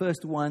be the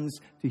first ones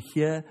to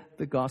hear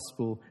the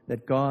gospel,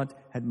 that God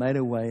had made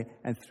a way,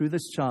 and through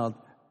this child,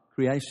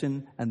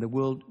 creation and the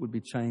world would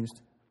be changed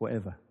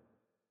forever.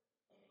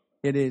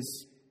 It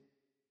is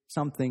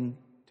something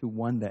to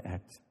wonder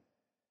at.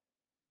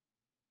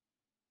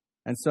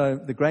 And so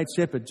the great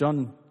shepherd,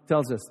 John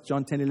tells us,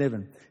 John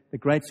 10:11, the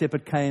great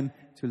shepherd came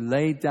to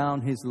lay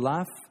down His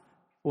life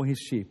for His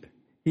sheep.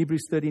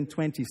 Hebrews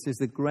 13:20 says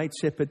the great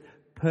shepherd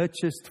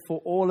purchased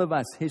for all of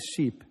us, His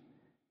sheep,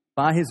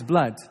 by His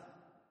blood.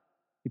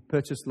 He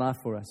purchased life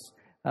for us.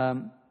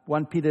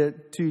 1 Peter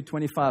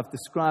 2:25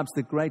 describes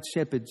the great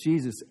shepherd,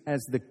 Jesus,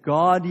 as the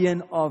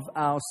guardian of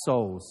our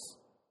souls.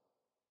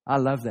 I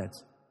love that.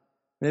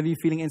 Whenever you're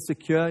feeling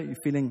insecure, you're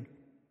feeling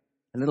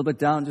a little bit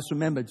down, just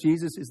remember,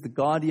 Jesus is the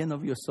guardian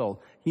of your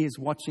soul. He is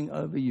watching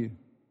over you.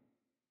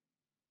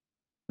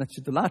 That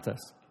should delight us.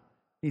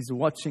 He's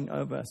watching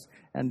over us.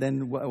 And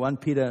then 1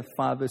 Peter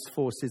 5 verse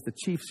 4 says the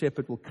chief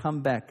shepherd will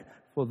come back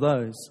for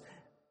those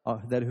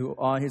who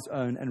are His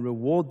own and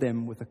reward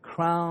them with a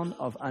crown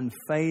of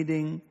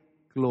unfading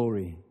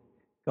glory.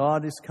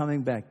 God is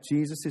coming back.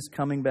 Jesus is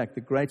coming back,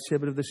 the great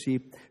shepherd of the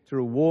sheep, to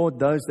reward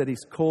those that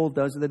He's called,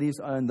 those that He's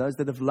owned, those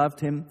that have loved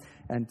Him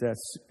and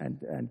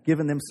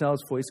given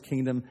themselves for His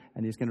kingdom.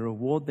 And He's going to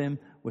reward them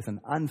with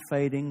an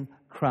unfading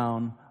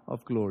crown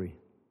of glory.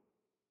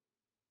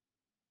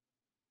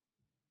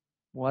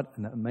 What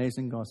an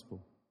amazing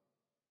gospel.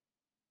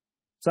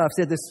 So I've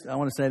said this, I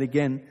want to say it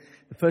again.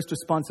 The first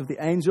response of the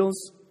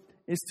angels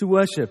is to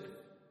worship.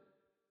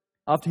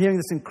 After hearing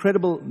this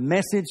incredible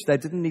message, they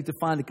didn't need to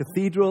find a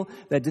cathedral.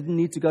 They didn't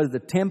need to go to the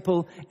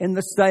temple. In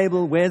the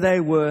stable where they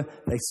were,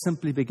 they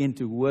simply began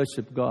to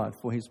worship God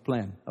for His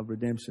plan of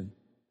redemption.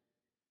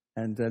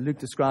 And Luke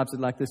describes it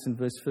like this in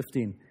verse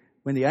 15.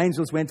 When the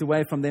angels went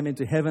away from them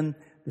into heaven,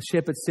 the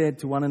shepherds said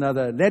to one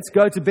another, "Let's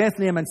go to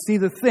Bethlehem and see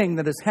the thing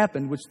that has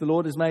happened, which the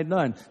Lord has made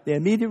known." Their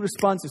immediate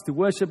response is to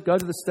worship, go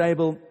to the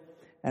stable,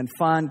 and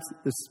find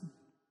this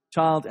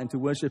child and to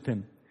worship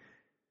Him.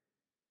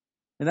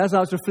 And as I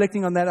was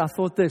reflecting on that, I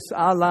thought this: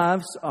 our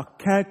lives are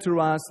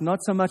characterized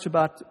not so much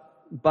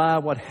by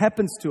what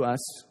happens to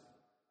us,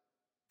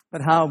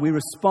 but how we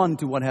respond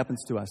to what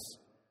happens to us.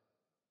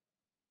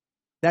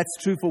 That's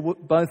true for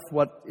both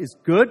what is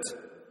good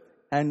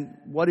and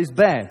what is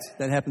bad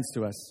that happens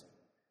to us.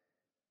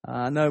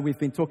 I know we've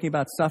been talking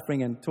about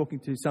suffering and talking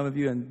to some of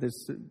you, and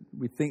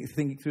we're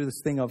thinking through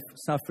this thing of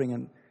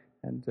suffering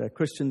and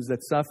Christians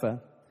that suffer.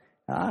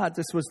 I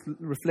just was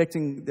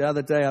reflecting the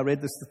other day. I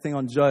read this thing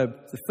on Job.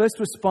 The first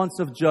response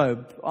of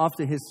Job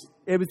after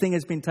everything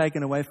has been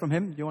taken away from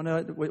him. Do you want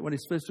to know what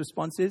his first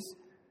response is?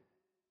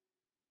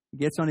 He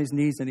gets on his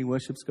knees and he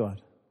worships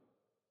God.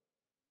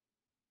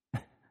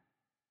 It's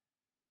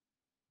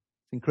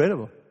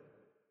incredible.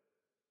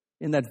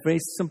 In that very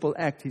simple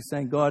act, he's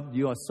saying, "God,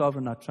 you are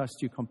sovereign. I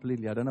trust you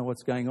completely. I don't know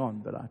what's going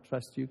on, but I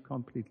trust you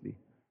completely."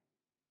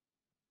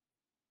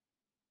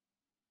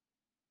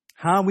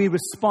 How we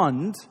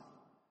respond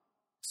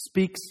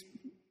speaks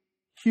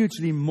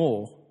hugely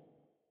more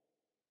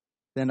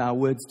than our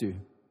words do.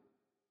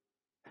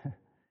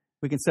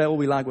 We can say all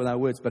we like with our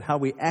words, but how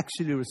we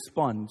actually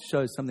respond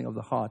shows something of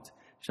the heart,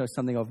 shows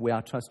something of where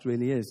our trust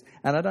really is.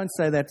 And I don't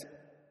say that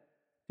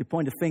to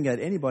point a finger at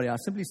anybody. I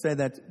simply say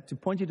that to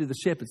point you to the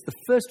shepherds. The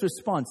first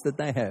response that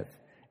they have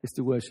is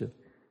to worship.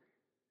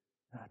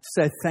 To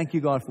say, "Thank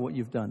you, God, for what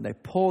you've done." They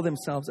pour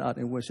themselves out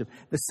in worship.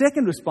 The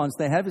second response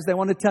they have is they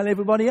want to tell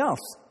everybody else.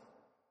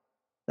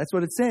 That's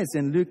what it says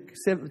in Luke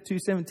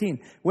 2:17.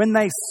 When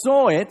they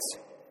saw it,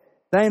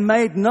 they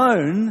made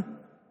known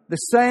the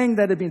saying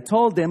that had been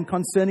told them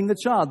concerning the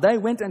child. They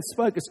went and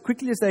spoke as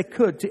quickly as they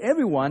could to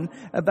everyone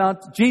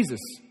about Jesus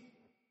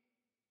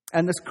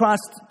and this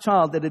Christ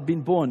child that had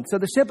been born. So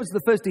the shepherds were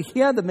the first to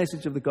hear the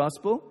message of the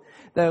gospel.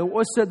 They were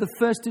also the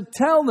first to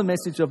tell the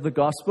message of the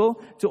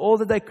gospel to all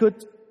that they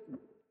could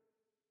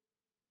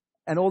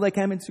and all they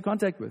came into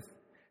contact with.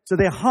 So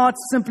their hearts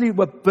simply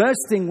were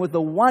bursting with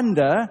the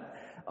wonder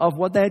of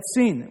what they had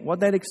seen, what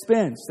they had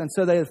experienced. And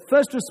so their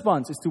first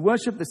response is to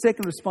worship. The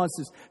second response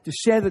is to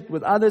share that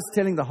with others,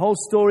 telling the whole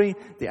story,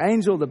 the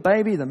angel, the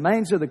baby, the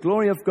manger, the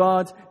glory of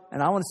God.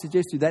 And I want to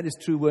suggest to you that is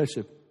true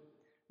worship.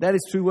 That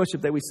is true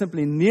worship, that we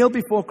simply kneel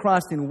before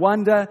Christ in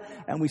wonder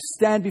and we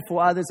stand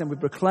before others and we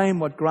proclaim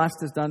what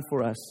Christ has done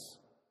for us.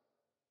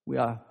 We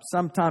are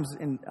sometimes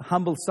in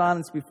humble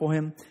silence before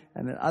Him,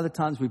 and at other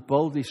times we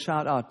boldly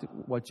shout out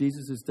what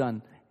Jesus has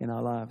done in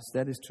our lives.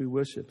 That is true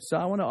worship. So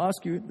I want to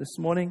ask you this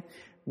morning,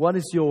 what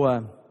is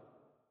your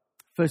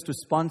first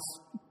response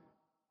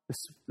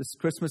this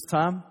Christmas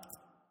time?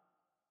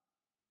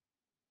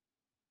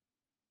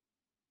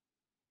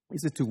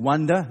 Is it to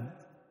wonder?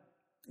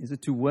 Is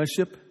it to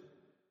worship?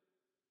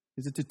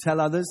 Is it to tell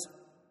others?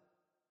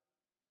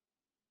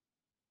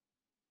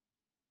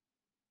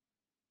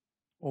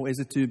 Or is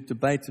it to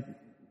debate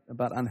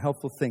about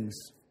unhelpful things,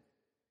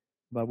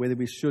 about whether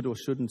we should or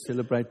shouldn't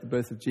celebrate the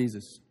birth of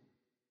Jesus?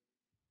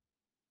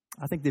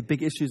 I think there are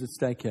big issues at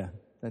stake here,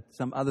 that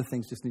some other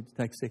things just need to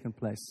take second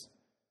place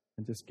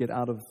and just get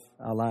out of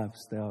our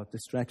lives. They are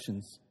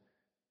distractions.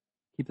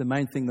 Keep the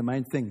main thing the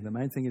main thing. The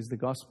main thing is the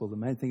gospel. The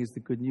main thing is the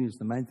good news.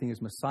 The main thing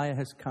is Messiah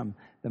has come.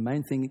 The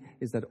main thing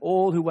is that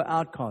all who were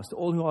outcast,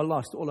 all who are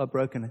lost, all are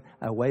broken,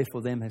 a way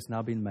for them has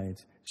now been made.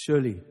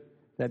 Surely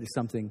that is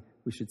something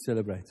we should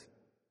celebrate.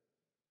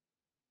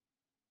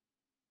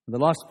 And the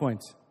last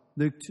point,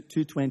 Luke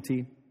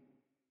 2:20,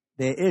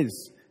 there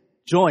is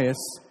joyous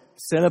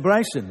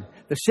celebration.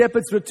 The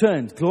shepherds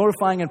returned,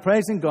 glorifying and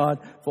praising God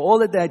for all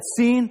that they had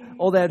seen,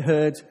 all they had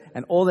heard,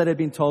 and all that had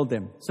been told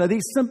them. So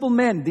these simple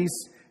men, these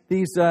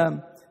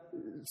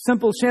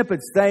simple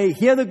shepherds, they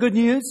hear the good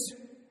news,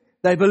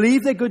 they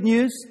believe the good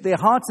news, their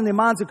hearts and their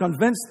minds are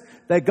convinced,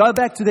 they go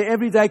back to their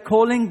everyday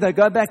calling, they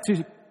go back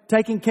to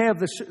taking care of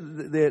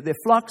their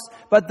flocks,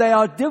 but they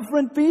are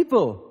different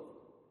people.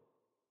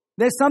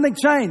 There's something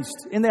changed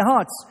in their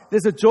hearts.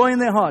 There's a joy in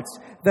their hearts.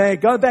 They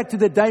go back to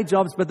their day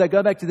jobs, but they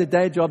go back to their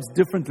day jobs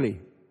differently.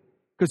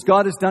 Because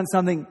God has done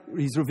something,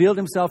 He's revealed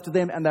Himself to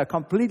them, and they're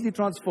completely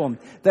transformed.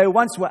 They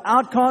once were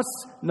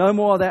outcasts, no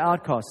more are they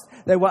outcasts.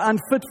 They were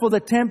unfit for the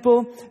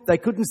temple. They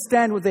couldn't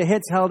stand with their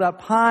heads held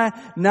up high.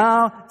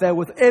 Now they're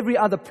with every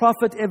other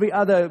prophet, every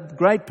other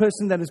great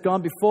person that has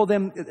gone before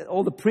them,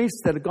 all the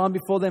priests that have gone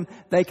before them.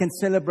 They can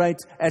celebrate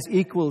as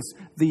equals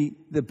the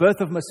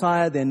birth of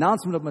Messiah, the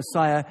announcement of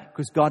Messiah,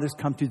 because God has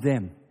come to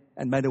them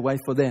and made a way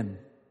for them.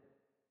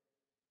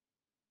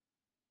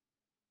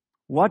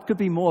 What could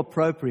be more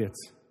appropriate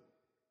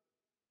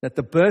that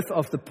the birth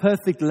of the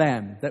perfect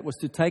Lamb that was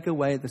to take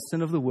away the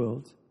sin of the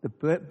world, the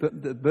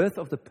birth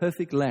of the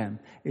perfect Lamb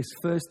is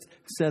first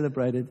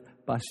celebrated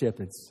by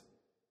shepherds.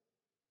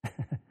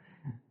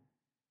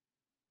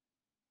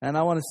 And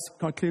I want to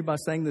conclude by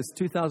saying this.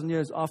 2,000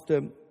 years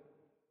after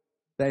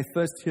they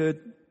first heard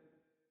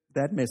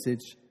that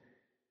message,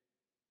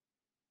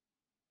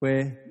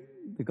 where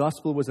the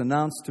gospel was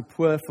announced to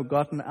poor,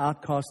 forgotten,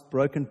 outcast,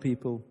 broken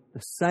people, the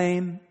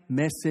same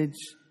message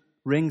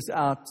rings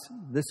out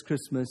this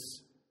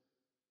Christmas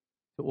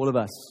to all of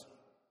us.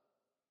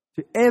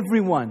 To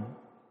everyone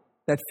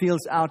that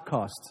feels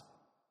outcast.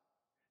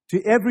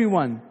 To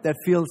everyone that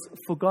feels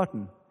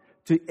forgotten.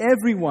 To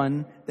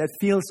everyone that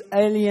feels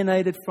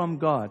alienated from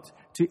God.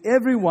 To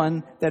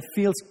everyone that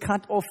feels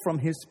cut off from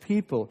His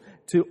people.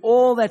 To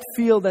all that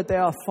feel that they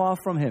are far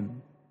from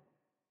Him.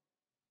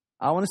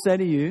 I want to say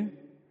to you,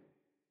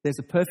 there's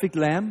a perfect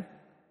Lamb.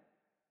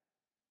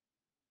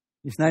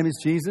 His name is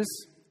Jesus.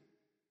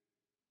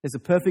 There's a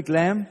perfect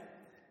Lamb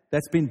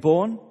that's been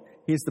born.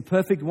 He is the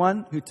perfect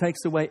one who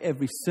takes away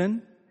every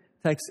sin,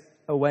 takes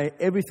away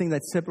everything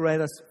that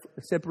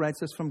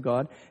separates us from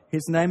God.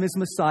 His name is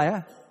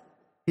Messiah.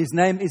 His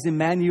name is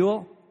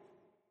Emmanuel.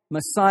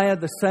 Messiah,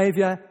 the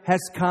Savior, has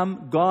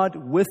come. God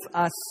with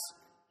us.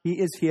 He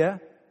is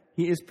here.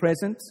 He is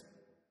present.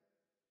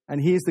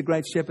 And He is the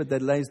great shepherd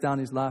that lays down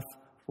His life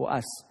for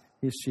us,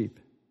 His sheep.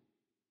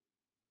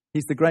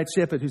 He's the great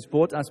shepherd who's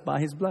bought us by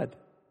His blood.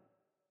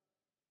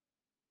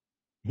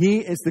 He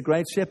is the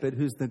great shepherd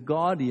who's the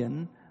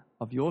guardian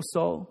of your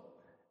soul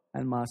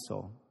and my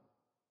soul.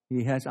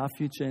 He has our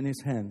future in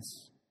His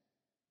hands.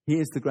 He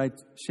is the great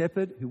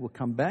shepherd who will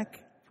come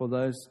back for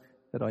those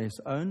that are His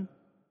own,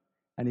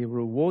 and He will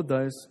reward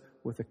those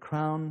with a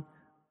crown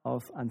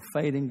of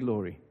unfading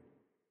glory.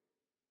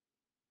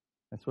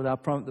 That's what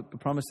the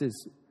promise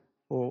is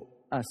for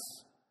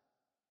us.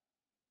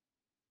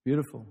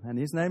 Beautiful. And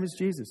His name is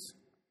Jesus.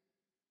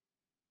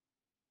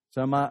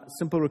 So my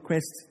simple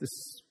request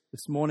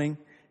this morning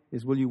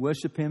is, will you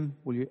worship Him?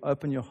 Will you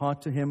open your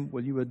heart to Him?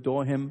 Will you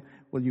adore Him?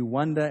 Will you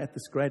wonder at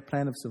this great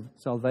plan of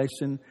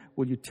salvation?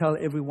 Will you tell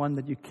everyone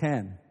that you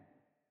can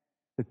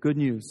the good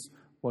news,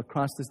 what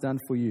Christ has done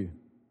for you?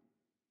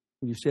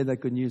 Will you share that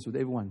good news with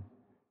everyone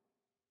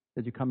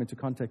that you come into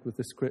contact with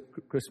this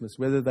Christmas,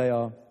 whether they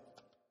are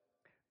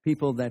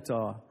people that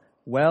are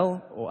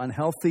well or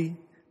unhealthy,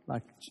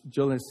 like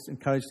Jill has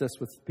encouraged us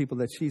with people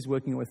that she's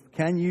working with?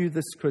 Can you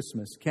this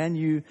Christmas, can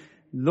you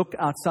look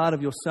outside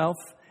of yourself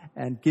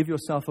and give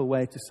yourself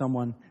away to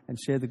someone and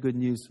share the good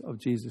news of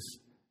Jesus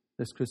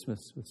this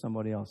Christmas with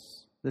somebody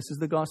else? This is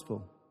the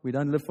gospel. We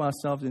don't live for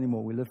ourselves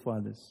anymore. We live for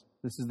others.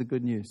 This is the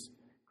good news.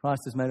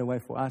 Christ has made a way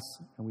for us,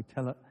 and we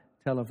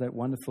tell of that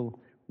wonderful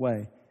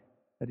way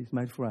that He's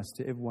made for us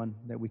to everyone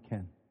that we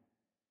can.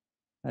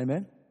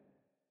 Amen.